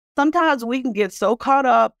Sometimes we can get so caught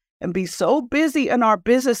up and be so busy in our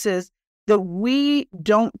businesses that we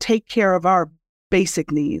don't take care of our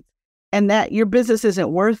basic needs, and that your business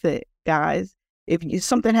isn't worth it, guys. If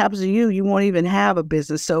something happens to you, you won't even have a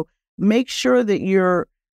business. So make sure that you're,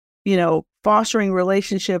 fostering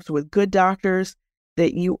relationships with good doctors,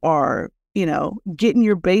 that you are, getting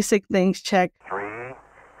your basic things checked. 3,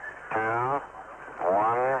 2,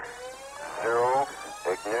 1, 0,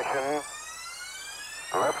 ignition,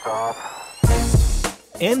 liftoff.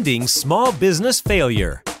 Ending small business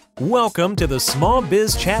failure. Welcome to the Small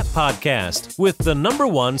Biz Chat Podcast with the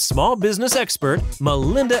 #1 small business expert,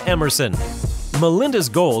 Melinda Emerson. Melinda's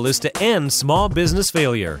goal is to end small business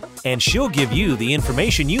failure, and she'll give you the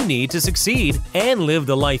information you need to succeed and live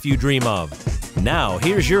the life you dream of. Now,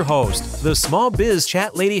 here's your host, the Small Biz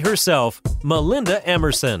Chat lady herself, Melinda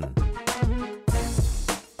Emerson.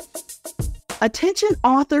 Attention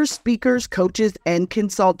authors, speakers, coaches, and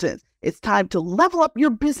consultants. It's time to level up your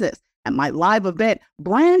business at my live event,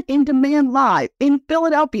 Brand in Demand Live in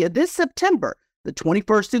Philadelphia this September, the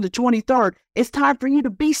 21st through the 23rd. It's time for you to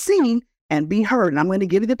be seen and be heard, and I'm going to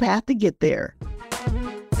give you the path to get there.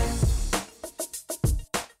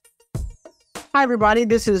 Hi, everybody.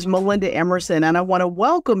 This is Melinda Emerson, and I want to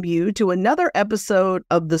welcome you to another episode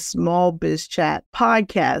of the Small Biz Chat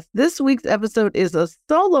podcast. This week's episode is a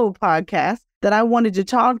solo podcast that I wanted to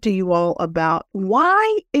talk to you all about.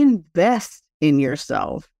 Why invest in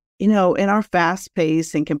yourself? In our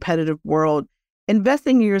fast-paced and competitive world,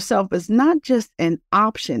 investing in yourself is not just an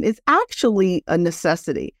option. It's actually a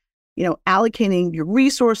necessity. Allocating your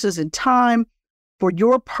resources and time for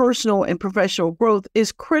your personal and professional growth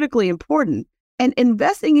is critically important. And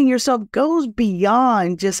investing in yourself goes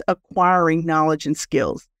beyond just acquiring knowledge and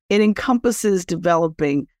skills. It encompasses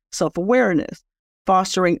developing self-awareness,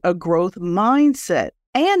 fostering a growth mindset,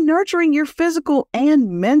 and nurturing your physical and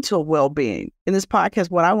mental well-being. In this podcast,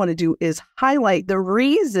 what I want to do is highlight the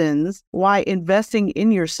reasons why investing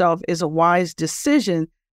in yourself is a wise decision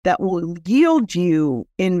that will yield you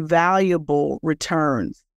invaluable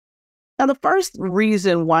returns. Now, the first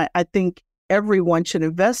reason why I think everyone should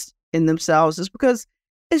invest in themselves is because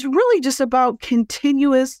it's really just about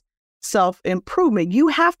continuous self-improvement. You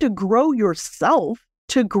have to grow yourself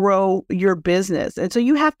to grow your business. And so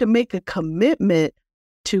you have to make a commitment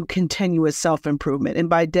to continuous self-improvement. And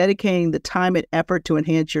by dedicating the time and effort to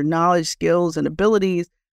enhance your knowledge, skills, and abilities,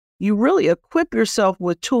 you really equip yourself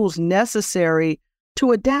with tools necessary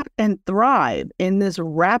to adapt and thrive in this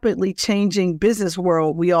rapidly changing business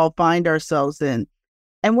world we all find ourselves in.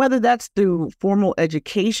 And whether that's through formal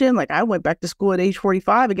education, like I went back to school at age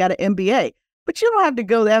 45 and got an MBA, but you don't have to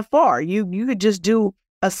go that far. You could just do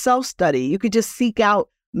a self-study. You could just seek out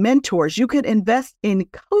mentors. You could invest in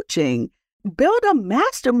coaching, build a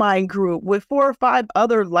mastermind group with 4 or 5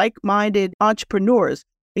 other like-minded entrepreneurs.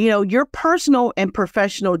 Your personal and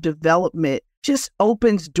professional development just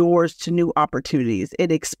opens doors to new opportunities.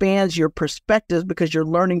 It expands your perspectives because you're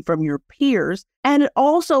learning from your peers, and it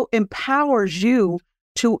also empowers you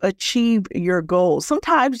to achieve your goals.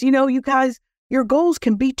 Sometimes, you guys, your goals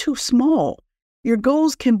can be too small. Your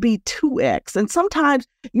goals can be 2x. And sometimes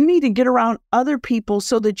you need to get around other people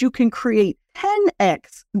so that you can create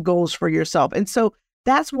 10x goals for yourself. And so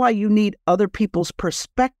that's why you need other people's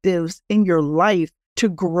perspectives in your life to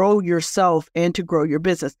grow yourself and to grow your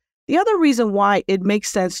business. The other reason why it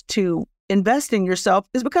makes sense to invest in yourself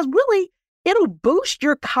is because really it'll boost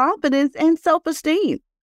your confidence and self-esteem.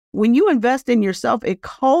 When you invest in yourself, it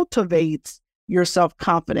cultivates your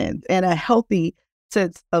self-confidence and a healthy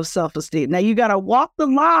sense of self-esteem. Now, you got to walk the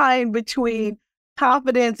line between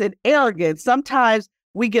confidence and arrogance. Sometimes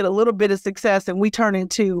we get a little bit of success and we turn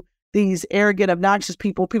into these arrogant, obnoxious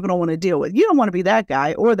people don't want to deal with. You don't want to be that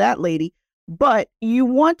guy or that lady, but you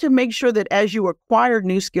want to make sure that as you acquire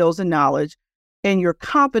new skills and knowledge and your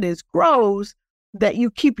confidence grows, that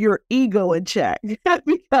you keep your ego in check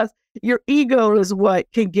because your ego is what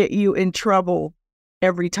can get you in trouble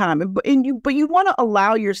every time. But you want to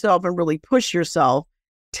allow yourself and really push yourself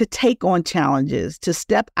to take on challenges, to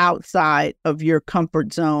step outside of your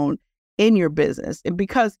comfort zone in your business. And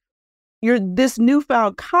because this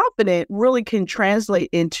newfound confidence really can translate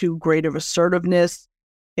into greater assertiveness,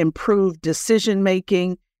 improved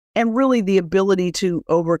decision-making, and really the ability to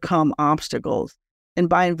overcome obstacles. And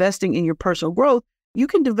by investing in your personal growth, you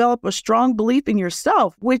can develop a strong belief in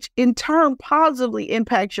yourself, which in turn positively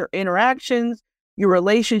impacts your interactions, your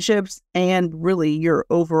relationships, and really your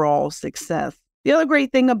overall success. The other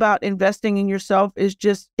great thing about investing in yourself is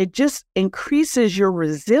it just increases your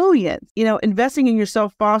resilience. Investing in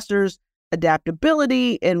yourself fosters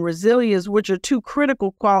adaptability and resilience, which are two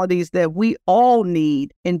critical qualities that we all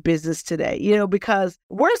need in business today, because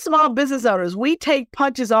we're small business owners. We take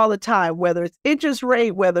punches all the time, whether it's interest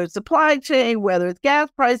rate, whether it's supply chain, whether it's gas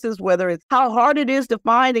prices, whether it's how hard it is to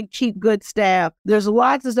find and keep good staff. There's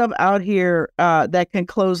lots of stuff out here that can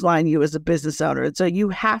clothesline you as a business owner. And so you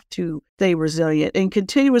have to stay resilient, and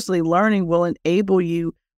continuously learning will enable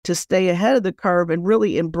you to stay ahead of the curve and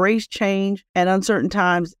really embrace change and uncertain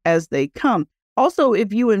times as they come. Also,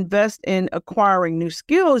 if you invest in acquiring new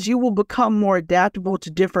skills, you will become more adaptable to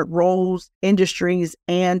different roles, industries,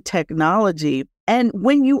 and technology. And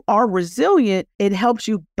when you are resilient, it helps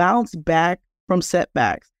you bounce back from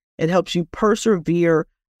setbacks. It helps you persevere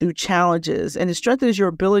through challenges, and it strengthens your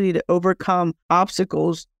ability to overcome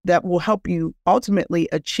obstacles that will help you ultimately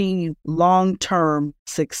achieve long-term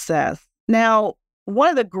success. Now, one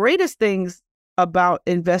of the greatest things about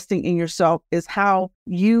investing in yourself is how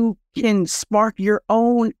you can spark your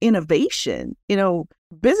own innovation.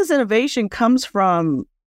 Business innovation comes from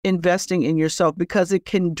investing in yourself because it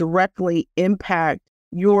can directly impact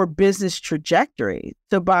your business trajectory.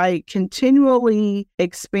 So by continually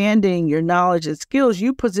expanding your knowledge and skills,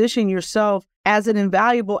 you position yourself as an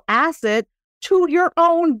invaluable asset to your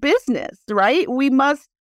own business, right? We must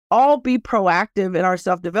all be proactive in our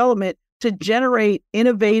self-development to generate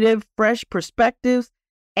innovative, fresh perspectives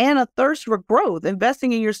and a thirst for growth.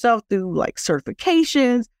 Investing in yourself through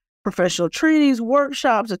certifications, professional trainings,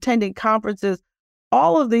 workshops, attending conferences,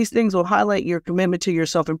 all of these things will highlight your commitment to your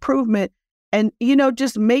self-improvement and,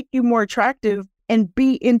 just make you more attractive and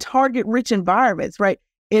be in target-rich environments, right?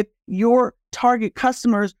 If your target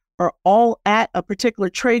customers are all at a particular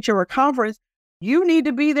trade show or conference, you need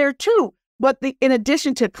to be there too. But in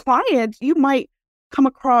addition to clients, you might come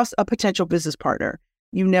across a potential business partner.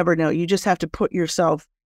 You never know. You just have to put yourself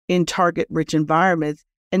in target-rich environments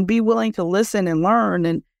and be willing to listen and learn.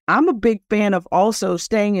 And I'm a big fan of also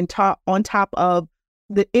staying on top of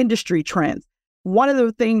the industry trends. One of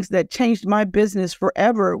the things that changed my business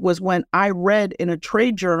forever was when I read in a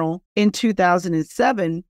trade journal in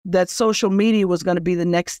 2007 that social media was going to be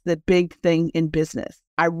the big thing in business.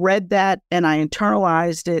 I read that and I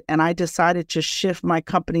internalized it, and I decided to shift my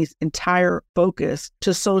company's entire focus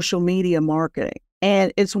to social media marketing.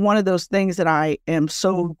 And it's one of those things that I am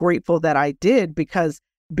so grateful that I did, because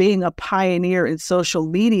being a pioneer in social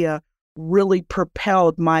media really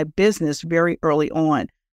propelled my business very early on.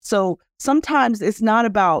 So sometimes it's not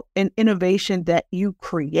about an innovation that you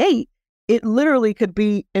create. It literally could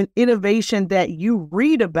be an innovation that you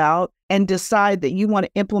read about and decide that you want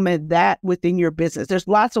to implement that within your business. There's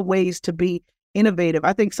lots of ways to be innovative.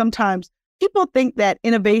 I think sometimes people think that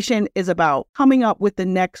innovation is about coming up with the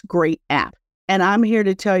next great app. And I'm here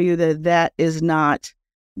to tell you that that is not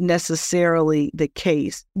necessarily the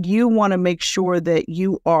case. You want to make sure that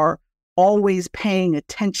you are always paying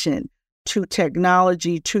attention to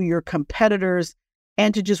technology, to your competitors,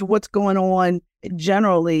 and to just what's going on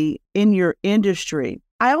generally in your industry.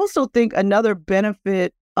 I also think another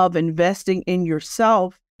benefit of investing in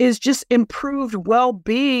yourself is just improved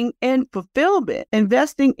well-being and fulfillment.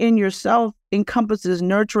 Investing in yourself encompasses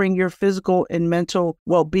nurturing your physical and mental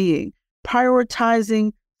well-being,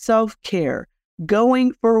 prioritizing self-care,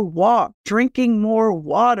 going for a walk, drinking more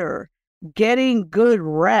water, getting good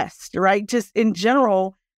rest, right? Just in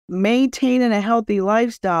general, maintaining a healthy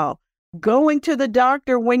lifestyle, going to the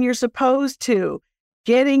doctor when you're supposed to,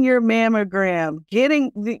 getting your mammogram,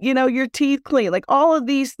 getting, your teeth clean, like all of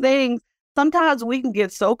these things. Sometimes we can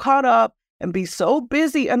get so caught up and be so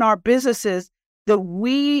busy in our businesses that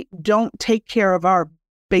we don't take care of our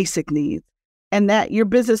basic needs, and that your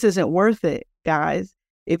business isn't worth it, guys.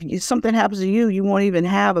 If something happens to you, you won't even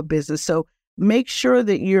have a business. So make sure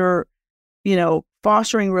that you're,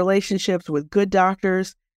 fostering relationships with good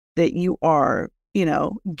doctors, that you are,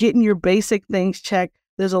 getting your basic things checked.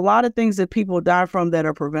 There's a lot of things that people die from that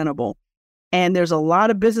are preventable. And there's a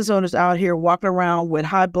lot of business owners out here walking around with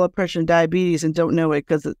high blood pressure and diabetes and don't know it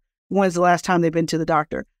because when's the last time they've been to the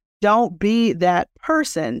doctor? Don't be that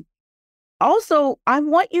person. Also, I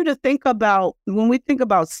want you to think about, when we think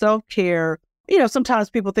about self-care, sometimes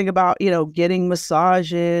people think about, getting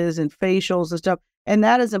massages and facials and stuff, and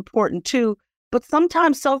that is important too. But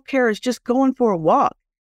sometimes self-care is just going for a walk.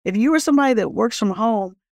 If you were somebody that works from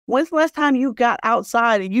home, when's the last time you got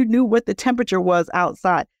outside and you knew what the temperature was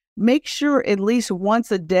outside? Make sure at least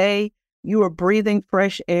once a day you are breathing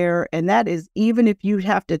fresh air. And that is even if you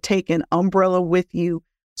have to take an umbrella with you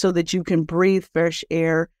so that you can breathe fresh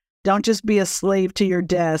air. Don't just be a slave to your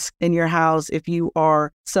desk in your house if you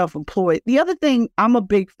are self-employed. The other thing I'm a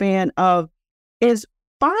big fan of is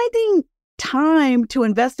finding time to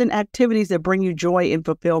invest in activities that bring you joy and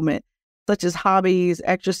fulfillment, such as hobbies,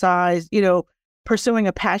 exercise, pursuing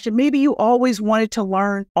a passion. Maybe you always wanted to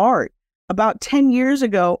learn art. About 10 years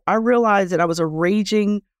ago, I realized that I was a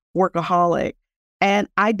raging workaholic, and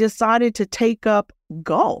I decided to take up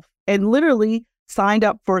golf and literally signed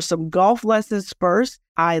up for some golf lessons first.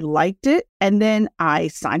 I liked it. And then I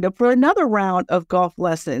signed up for another round of golf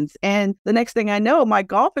lessons. And the next thing I know, my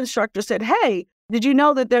golf instructor said, "Hey, did you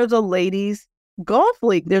know that there's a ladies golf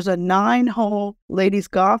league? There's a 9-hole ladies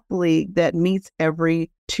golf league that meets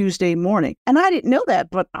every Tuesday morning." And I didn't know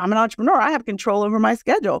that, but I'm an entrepreneur. I have control over my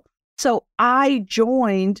schedule. So I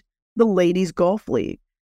joined the ladies golf league,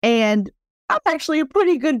 and I'm actually a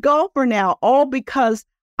pretty good golfer now, all because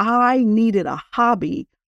I needed a hobby,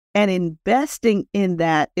 and investing in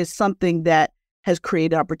that is something that has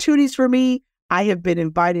created opportunities for me. I have been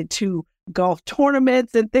invited to golf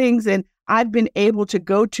tournaments and things, and I've been able to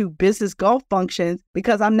go to business golf functions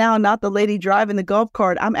because I'm now not the lady driving the golf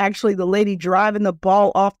cart. I'm actually the lady driving the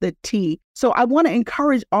ball off the tee. So I want to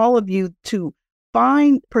encourage all of you to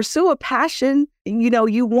pursue a passion.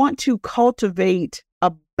 You want to cultivate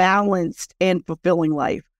a balanced and fulfilling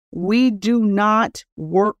life. We do not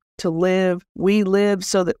work to live. We live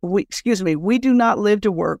so that we do not live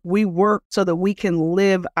to work. We work so that we can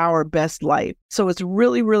live our best life. So it's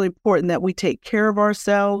really, really important that we take care of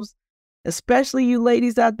ourselves, especially you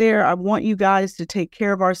ladies out there. I want you guys to take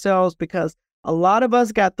care of ourselves because a lot of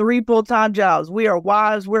us got 3 full-time jobs. We are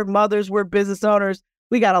wives, we're mothers, we're business owners.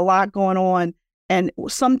 We got a lot going on. And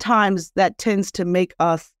sometimes that tends to make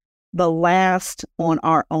us the last on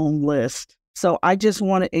our own list. So I just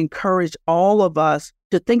want to encourage all of us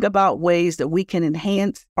to think about ways that we can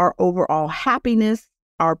enhance our overall happiness,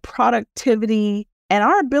 our productivity, and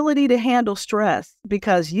our ability to handle stress.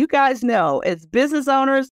 Because you guys know, as business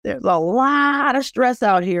owners, there's a lot of stress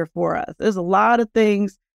out here for us. There's a lot of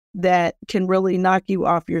things that can really knock you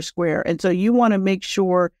off your square. And so you want to make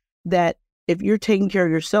sure that if you're taking care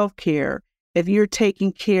of your self-care, if you're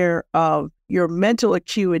taking care of your mental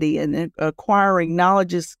acuity and acquiring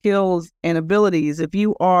knowledge, skills, and abilities, if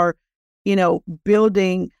you are,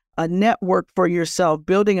 building a network for yourself,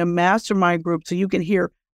 building a mastermind group so you can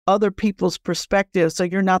hear other people's perspectives, so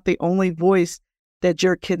you're not the only voice that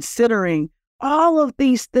you're considering, all of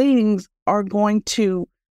these things are going to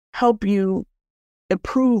help you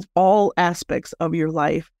improve all aspects of your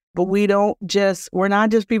life. But we're not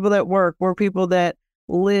just people that work, we're people that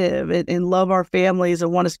live and love our families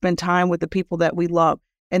and want to spend time with the people that we love.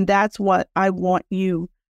 And that's what I want you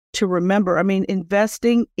to remember. I mean,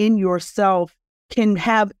 investing in yourself can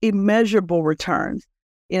have immeasurable returns,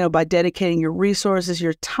 by dedicating your resources,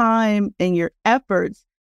 your time, and your efforts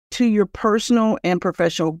to your personal and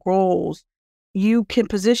professional goals. You can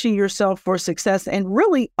position yourself for success and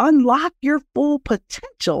really unlock your full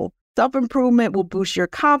potential. Self-improvement will boost your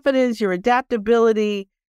confidence, your adaptability,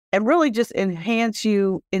 and really just enhance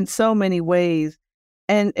you in so many ways.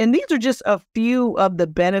 And these are just a few of the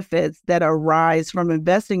benefits that arise from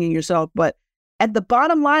investing in yourself. But at the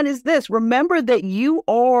bottom line is this: remember that you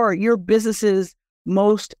are your business's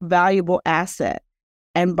most valuable asset.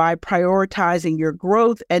 And by prioritizing your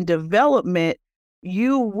growth and development,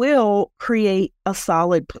 you will create a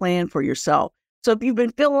solid plan for yourself. So if you've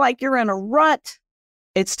been feeling like you're in a rut,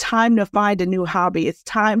 it's time to find a new hobby. It's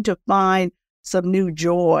time to find some new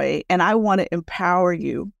joy. And I want to empower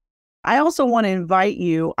you. I also want to invite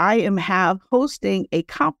you. I am hosting a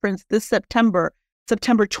conference this September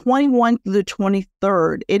 21 through the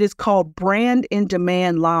 23rd. It is called Brand in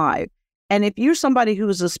Demand Live. And if you're somebody who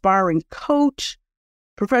is an aspiring coach,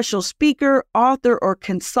 professional speaker, author, or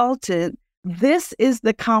consultant, this is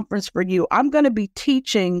the conference for you. I'm going to be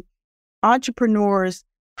teaching entrepreneurs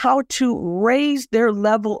how to raise their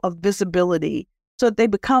level of visibility so that they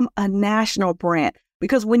become a national brand.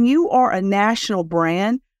 Because when you are a national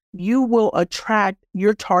brand, you will attract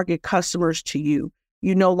your target customers to you.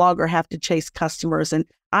 You no longer have to chase customers. And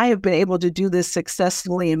I have been able to do this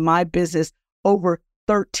successfully in my business over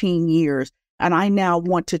 13 years. And I now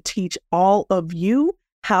want to teach all of you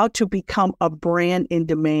how to become a brand in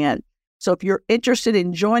demand. So if you're interested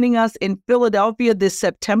in joining us in Philadelphia this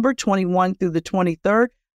September 21 through the 23rd,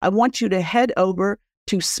 I want you to head over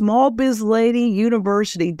to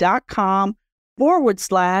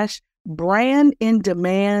smallbizlady.com/brand in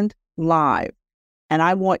demand live. And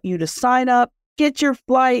I want you to sign up, get your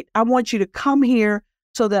flight. I want you to come here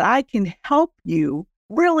so that I can help you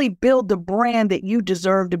really build the brand that you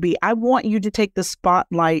deserve to be. I want you to take the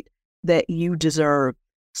spotlight that you deserve.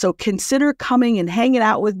 So consider coming and hanging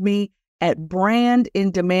out with me at Brand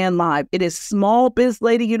in Demand Live. It is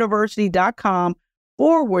smallbizladyuniversity.com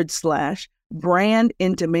Brand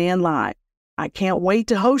in Demand Live. I can't wait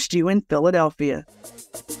to host you in Philadelphia.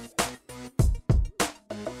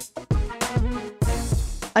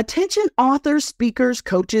 Attention authors, speakers,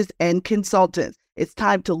 coaches, and consultants. It's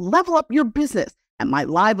time to level up your business at my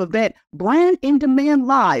live event, Brand in Demand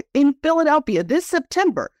Live in Philadelphia this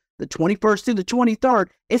September, the 21st through the 23rd.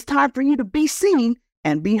 It's time for you to be seen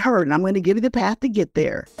and be heard, and I'm going to give you the path to get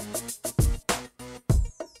there.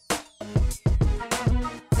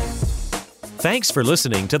 Thanks for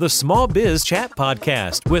listening to the Small Biz Chat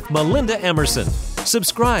Podcast with Melinda Emerson.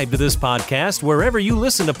 Subscribe to this podcast wherever you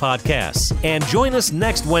listen to podcasts, and join us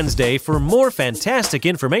next Wednesday for more fantastic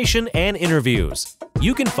information and interviews.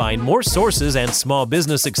 You can find more sources and small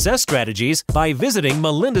business success strategies by visiting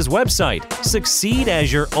Melinda's website,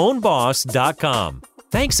 succeedasYourOwnBoss.com.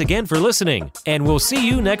 Thanks again for listening, and we'll see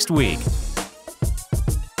you next week.